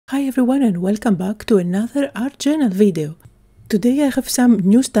Hi everyone and welcome back to another art journal video. Today I have some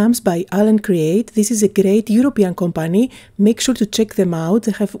new stamps by AALL Create. This is a great European company. Make sure to check them out.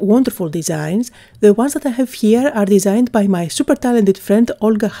 They have wonderful designs. The ones that I have here are designed by my super talented friend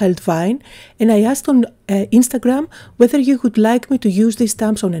Olga Heldwein, and I asked on Instagram whether you would like me to use these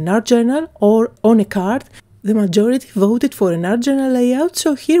stamps on an art journal or on a card. The majority voted for an art journal layout,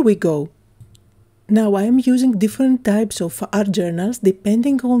 so here we go. Now I am using different types of art journals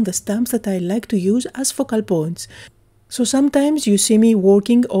depending on the stamps that I like to use as focal points. So sometimes you see me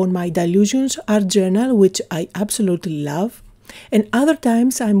working on my Delusions art journal, which I absolutely love, and other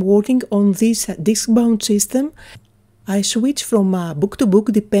times I'm working on this disc-bound system. I switch from book to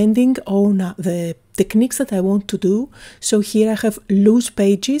book depending on the techniques that I want to do. So here I have loose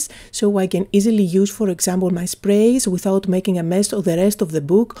pages, so I can easily use, for example, my sprays without making a mess of the rest of the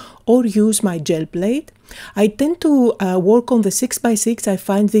book, or use my gel plate. I tend to work on the 6x6. I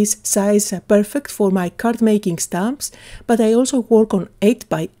find this size perfect for my card making stamps, but I also work on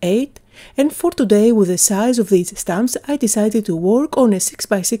 8x8. And for today, with the size of these stamps, I decided to work on a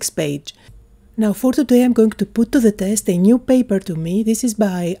 6x6 page. Now for today I'm going to put to the test a new paper to me. This is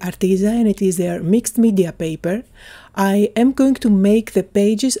by ARTEZA and it is their mixed media paper. I am going to make the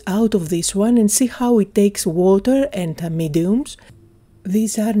pages out of this one and see how it takes water and mediums.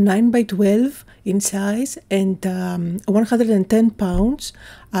 These are 9x12 in size and 110 pounds.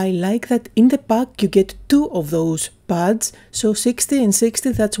 I like that in the pack you get two of those pads, so 60 and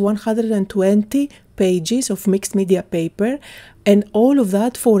 60, that's 120 pages of mixed media paper, and all of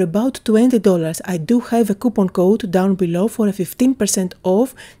that for about $20. I do have a coupon code down below for a 15%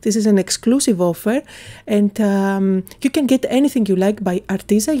 off. This is an exclusive offer, and you can get anything you like by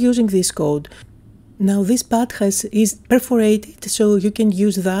ARTEZA using this code. Now this pad is perforated, so you can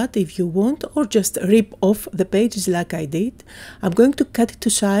use that if you want, or just rip off the pages like I did. I'm going to cut it to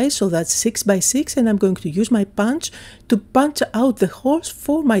size, so that's 6x6, and I'm going to use my punch to punch out the holes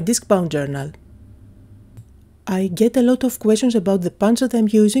for my disc-bound journal. I get a lot of questions about the punch that I'm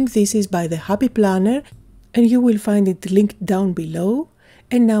using. This is by the Happy Planner, and you will find it linked down below.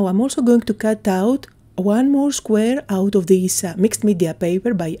 And now I'm also going to cut out one more square out of this mixed media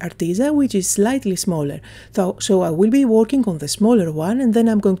paper by ARTEZA, which is slightly smaller. So I will be working on the smaller one, and then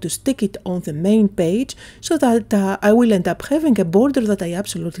I'm going to stick it on the main page so that I will end up having a border that I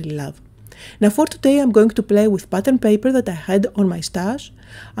absolutely love. Now for today I'm going to play with pattern paper that I had on my stash.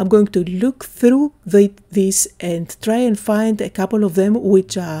 I'm going to look through this and try and find a couple of them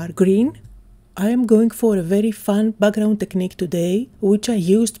which are green. I am going for a very fun background technique today, which I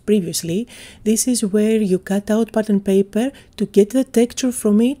used previously. This is where you cut out pattern paper to get the texture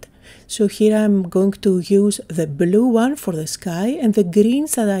from it. So here I'm going to use the blue one for the sky, and the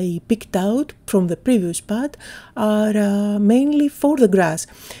greens that I picked out from the previous pad are mainly for the grass.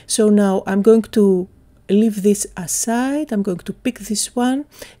 So now I'm going to leave this aside. I'm going to pick this one.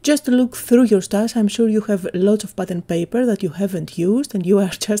 Just look through your stash. I'm sure you have lots of pattern paper that you haven't used and you are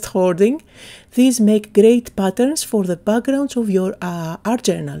just hoarding. These make great patterns for the backgrounds of your art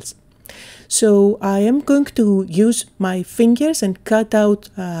journals. So I am going to use my fingers and cut out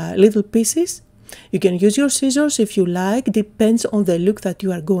little pieces. You can use your scissors if you like, depends on the look that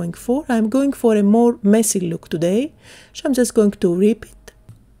you are going for. I'm going for a more messy look today, so I'm just going to rip it.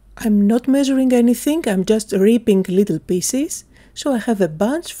 I'm not measuring anything, I'm just ripping little pieces, so I have a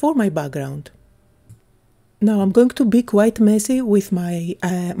bunch for my background. Now I'm going to be quite messy with my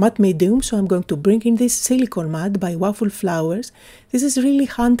matte medium, so I'm going to bring in this silicone matte by Waffle Flowers. This is really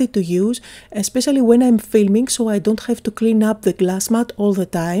handy to use, especially when I'm filming, so I don't have to clean up the glass mat all the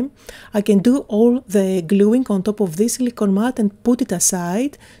time. I can do all the gluing on top of this silicone matte and put it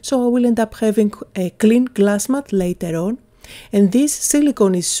aside, so I will end up having a clean glass mat later on. And this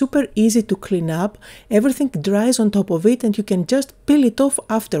silicone is super easy to clean up. Everything dries on top of it and you can just peel it off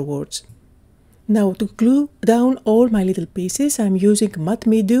afterwards. Now to glue down all my little pieces, I'm using matte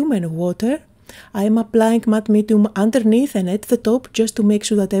medium and water. I am applying matte medium underneath and at the top just to make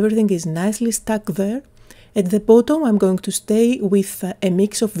sure that everything is nicely stuck there. At the bottom I'm going to stay with a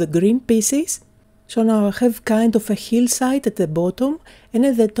mix of the green pieces. So now I have kind of a hillside at the bottom, and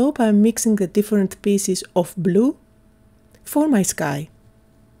at the top I'm mixing the different pieces of blue for my sky.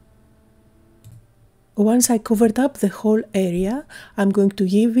 Once I covered up the whole area, I'm going to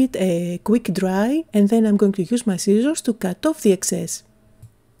give it a quick dry, and then I'm going to use my scissors to cut off the excess.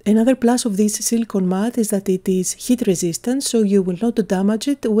 Another plus of this silicone mat is that it is heat resistant, so you will not damage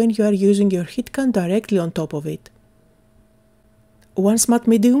it when you are using your heat gun directly on top of it. Once matte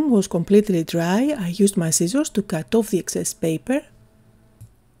medium was completely dry, I used my scissors to cut off the excess paper.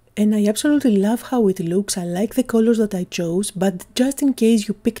 And I absolutely love how it looks. I like the colors that I chose, but just in case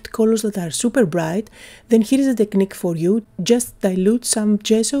you picked colors that are super bright, then here is a technique for you. Just dilute some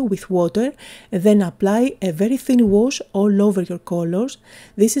gesso with water and then apply a very thin wash all over your colors.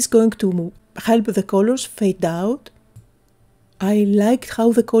 This is going to help the colors fade out. I liked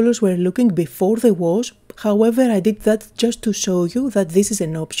how the colors were looking before the wash. However, I did that just to show you that this is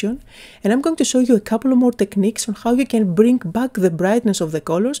an option, and I'm going to show you a couple more techniques on how you can bring back the brightness of the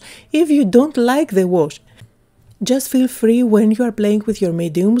colors if you don't like the wash. Just feel free when you are playing with your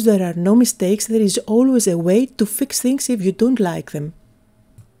mediums, there are no mistakes, there is always a way to fix things if you don't like them.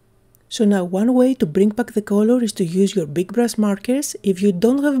 So now one way to bring back the color is to use your big brush markers. If you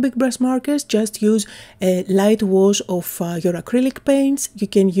don't have big brush markers, just use a light wash of your acrylic paints. You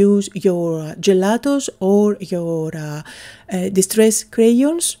can use your gelatos or your distress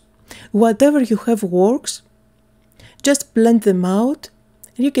crayons. Whatever you have works. Just blend them out.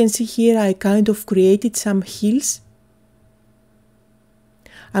 And you can see here I kind of created some hills.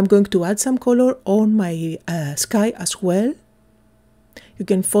 I'm going to add some color on my sky as well. You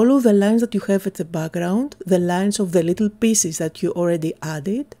can follow the lines that you have at the background, the lines of the little pieces that you already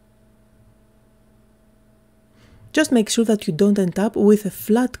added. Just make sure that you don't end up with a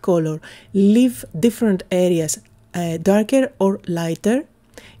flat color. Leave different areas darker or lighter.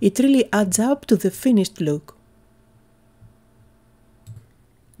 It really adds up to the finished look.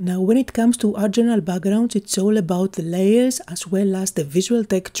 Now when it comes to art journal backgrounds, it's all about the layers as well as the visual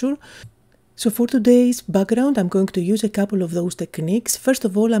texture. So for today's background, I'm going to use a couple of those techniques. First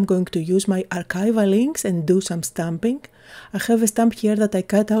of all, I'm going to use my Archival inks and do some stamping. I have a stamp here that I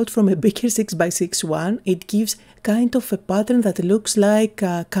cut out from a bigger 6x6 one. It gives kind of a pattern that looks like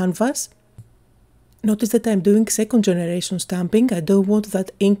canvas. Notice that I'm doing second generation stamping. I don't want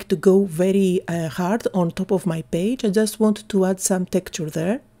that ink to go very hard on top of my page. I just want to add some texture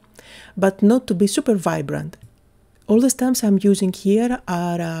there, but not to be super vibrant. All the stamps I'm using here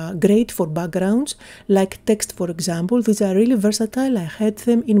are great for backgrounds, like text for example. These are really versatile. I had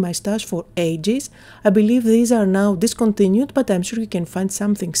them in my stash for ages. I believe these are now discontinued, but I'm sure you can find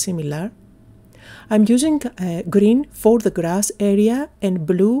something similar. I'm using green for the grass area and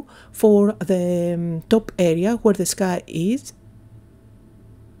blue for the top area where the sky is.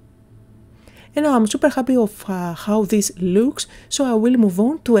 And now I'm super happy of how this looks, so I will move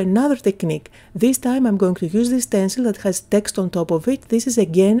on to another technique. This time I'm going to use this stencil that has text on top of it. This is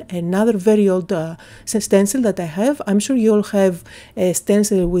again another very old stencil that I have. I'm sure you all have a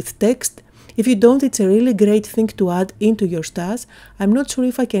stencil with text. If you don't, it's a really great thing to add into your stash. I'm not sure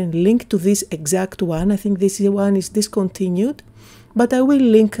if I can link to this exact one. I think this one is discontinued, but I will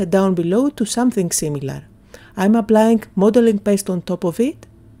link down below to something similar. I'm applying modeling paste on top of it.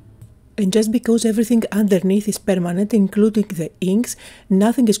 And just because everything underneath is permanent, including the inks,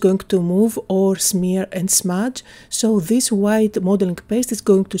 nothing is going to move or smear and smudge, so this white modeling paste is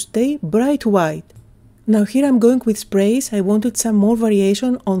going to stay bright white. Now here I'm going with sprays. I wanted some more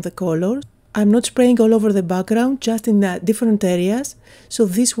variation on the colors. I'm not spraying all over the background, just in different areas, so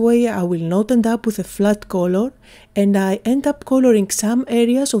this way I will not end up with a flat color, and I end up coloring some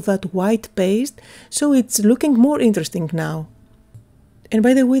areas of that white paste, so it's looking more interesting now. And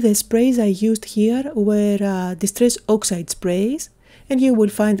by the way, the sprays I used here were Distress Oxide sprays, and you will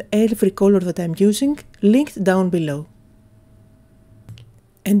find every color that I'm using linked down below.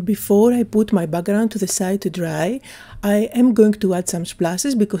 And before I put my background to the side to dry, I am going to add some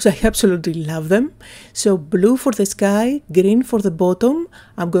splashes because I absolutely love them. So blue for the sky, green for the bottom.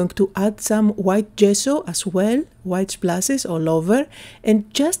 I'm going to add some white gesso as well, white splashes all over,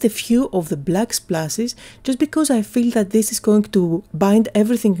 and just a few of the black splashes, just because I feel that this is going to bind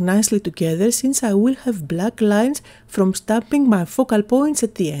everything nicely together, since I will have black lines from stamping my focal points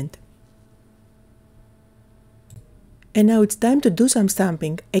at the end. And now it's time to do some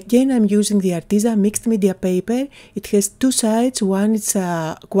stamping. Again, I'm using the ARTEZA Mixed Media paper. It has two sides. One is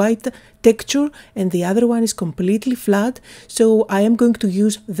quite texture and the other one is completely flat. So I am going to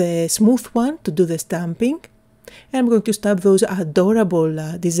use the smooth one to do the stamping. And I'm going to stamp those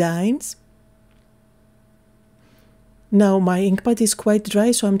adorable designs. Now my ink pad is quite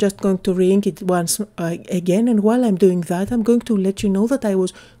dry, so I'm just going to re-ink it once again, and while I'm doing that, I'm going to let you know that I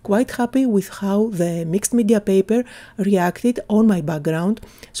was quite happy with how the mixed media paper reacted on my background.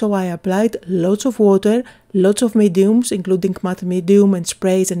 So I applied lots of water, lots of mediums, including matte medium and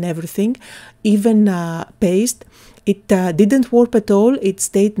sprays and everything, even paste. It didn't warp at all, it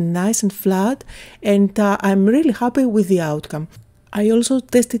stayed nice and flat, and I'm really happy with the outcome. I also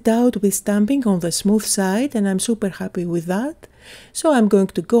tested out with stamping on the smooth side and I'm super happy with that. So I'm going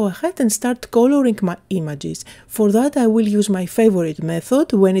to go ahead and start coloring my images. For that I will use my favorite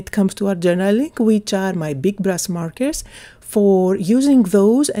method when it comes to art journaling, which are my big brush markers. For using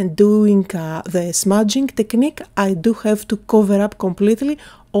those and doing the smudging technique, I do have to cover up completely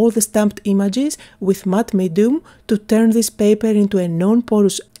all the stamped images with matte medium to turn this paper into a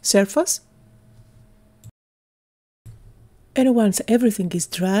non-porous surface. And once everything is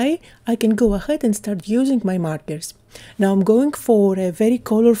dry, I can go ahead and start using my markers. Now I'm going for a very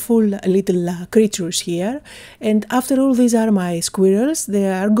colorful little creatures here, and after all these are my squirrels.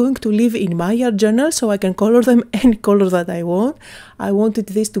 They are going to live in my art journal, so I can color them any color that I want. I wanted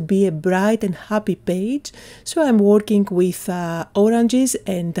this to be a bright and happy page, so I'm working with oranges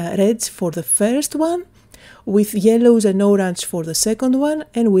and reds for the first one, with yellows and orange for the second one,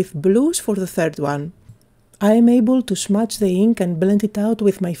 and with blues for the third one. I am able to smudge the ink and blend it out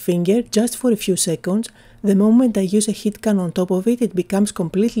with my finger just for a few seconds. The moment I use a heat gun on top of it, it becomes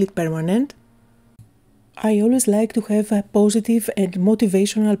completely permanent. I always like to have positive and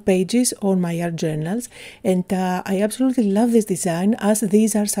motivational pages on my art journals, and I absolutely love this design as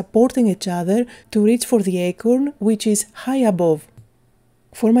these are supporting each other to reach for the acorn, which is high above.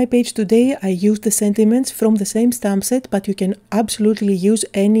 For my page today, I used the sentiments from the same stamp set, but you can absolutely use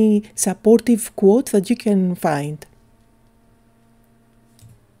any supportive quote that you can find.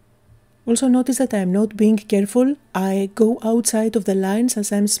 Also notice that I am not being careful. I go outside of the lines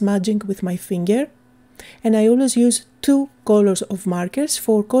as I'm smudging with my finger, and I always use two colors of markers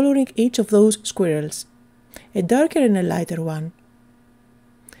for coloring each of those squirrels, a darker and a lighter one.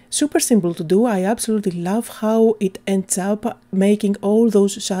 Super simple to do. I absolutely love how it ends up making all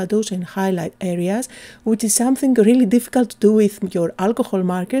those shadows and highlight areas, which is something really difficult to do with your alcohol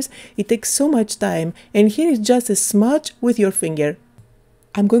markers. It takes so much time, and here is just a smudge with your finger.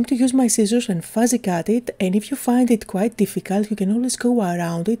 I'm going to use my scissors and fuzzy cut it, and if you find it quite difficult, you can always go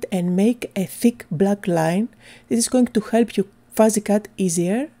around it and make a thick black line. This is going to help you fuzzy cut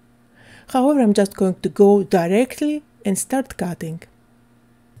easier. However, I'm just going to go directly and start cutting.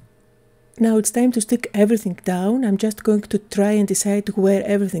 Now it's time to stick everything down. I'm just going to try and decide where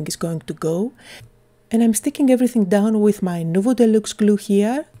everything is going to go. And I'm sticking everything down with my Nuvo Deluxe glue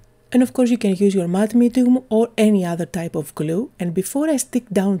here. And of course you can use your matte medium or any other type of glue. And before I stick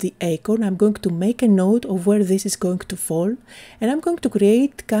down the acorn, I'm going to make a note of where this is going to fall. And I'm going to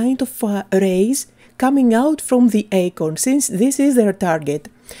create kind of rays coming out from the acorn, since this is their target.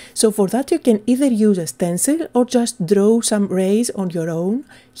 So for that you can either use a stencil or just draw some rays on your own.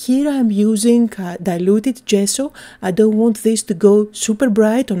 Here I am using diluted gesso. I don't want this to go super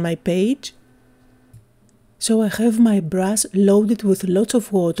bright on my page. So I have my brush loaded with lots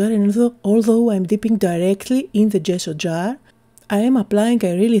of water, and although I'm dipping directly in the gesso jar, I am applying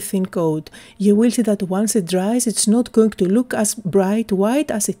a really thin coat. You will see that once it dries, it's not going to look as bright white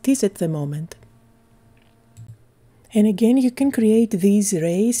as it is at the moment. And again, you can create these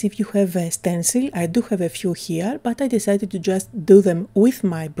rays if you have a stencil. I do have a few here, but I decided to just do them with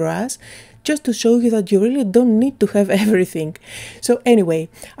my brush, just to show you that you really don't need to have everything. So anyway,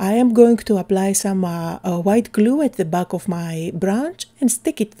 I am going to apply some white glue at the back of my branch and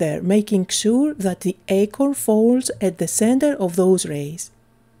stick it there, making sure that the acorn falls at the center of those rays.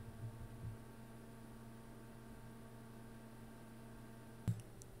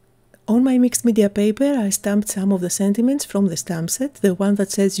 On my mixed media paper, I stamped some of the sentiments from the stamp set, the one that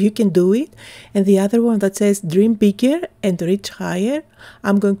says "You can do it" and the other one that says "Dream bigger and reach higher."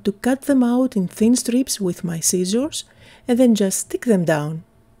 I'm going to cut them out in thin strips with my scissors and then just stick them down.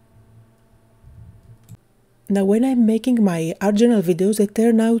 Now when I'm making my art journal videos, they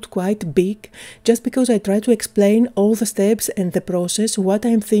turn out quite big, just because I try to explain all the steps and the process, what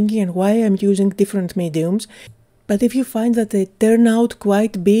I'm thinking and why I'm using different mediums. But if you find that they turn out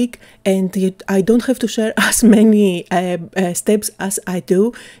quite big and I don't have to share as many steps as I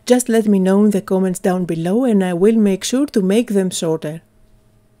do, just let me know in the comments down below and I will make sure to make them shorter.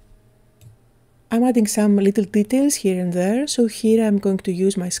 I'm adding some little details here and there, so here I'm going to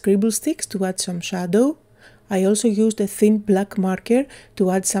use my scribble sticks to add some shadow. I also used a thin black marker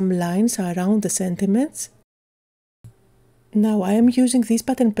to add some lines around the sentiments. Now I am using this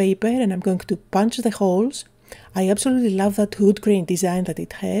pattern paper and I'm going to punch the holes. I absolutely love that wood grain design that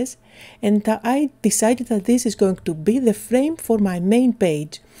it has, and I decided that this is going to be the frame for my main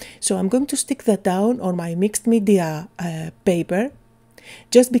page. So I'm going to stick that down on my mixed media paper.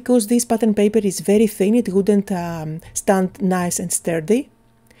 Just because this pattern paper is very thin, it wouldn't stand nice and sturdy.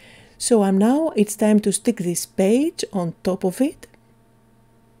 So now it's time to stick this page on top of it.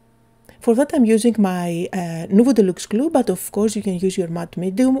 For that I'm using my Nuvo Deluxe glue, but of course you can use your matte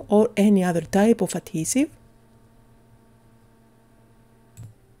medium or any other type of adhesive.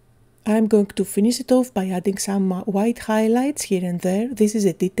 I'm going to finish it off by adding some white highlights here and there. This is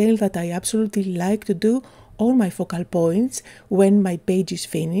a detail that I absolutely like to do on my focal points when my page is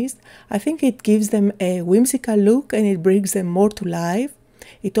finished. I think it gives them a whimsical look and it brings them more to life.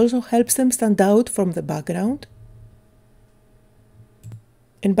 It also helps them stand out from the background.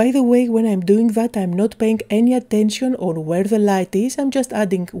 And by the way, when I'm doing that, I'm not paying any attention on where the light is, I'm just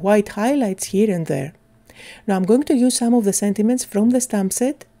adding white highlights here and there. Now I'm going to use some of the sentiments from the stamp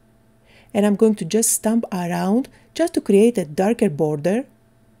set, and I'm going to just stamp around just to create a darker border.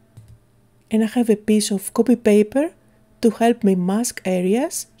 And I have a piece of copy paper to help me mask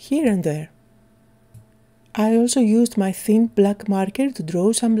areas here and there. I also used my thin black marker to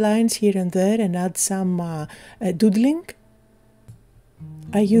draw some lines here and there and add some doodling.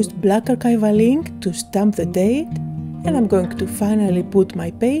 I used black archival ink to stamp the date, and I'm going to finally put my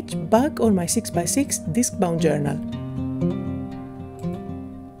page back on my 6x6 disc bound journal.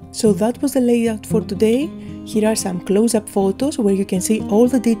 So that was the layout for today. Here are some close-up photos where you can see all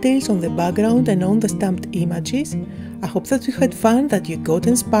the details on the background and on the stamped images. I hope that you had fun, that you got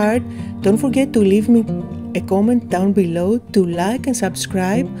inspired. Don't forget to leave me a comment down below, to like and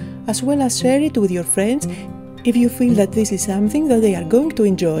subscribe, as well as share it with your friends if you feel that this is something that they are going to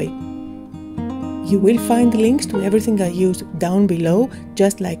enjoy. You will find links to everything I used down below,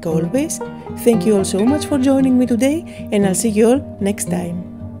 just like always. Thank you all so much for joining me today, and I'll see you all next time.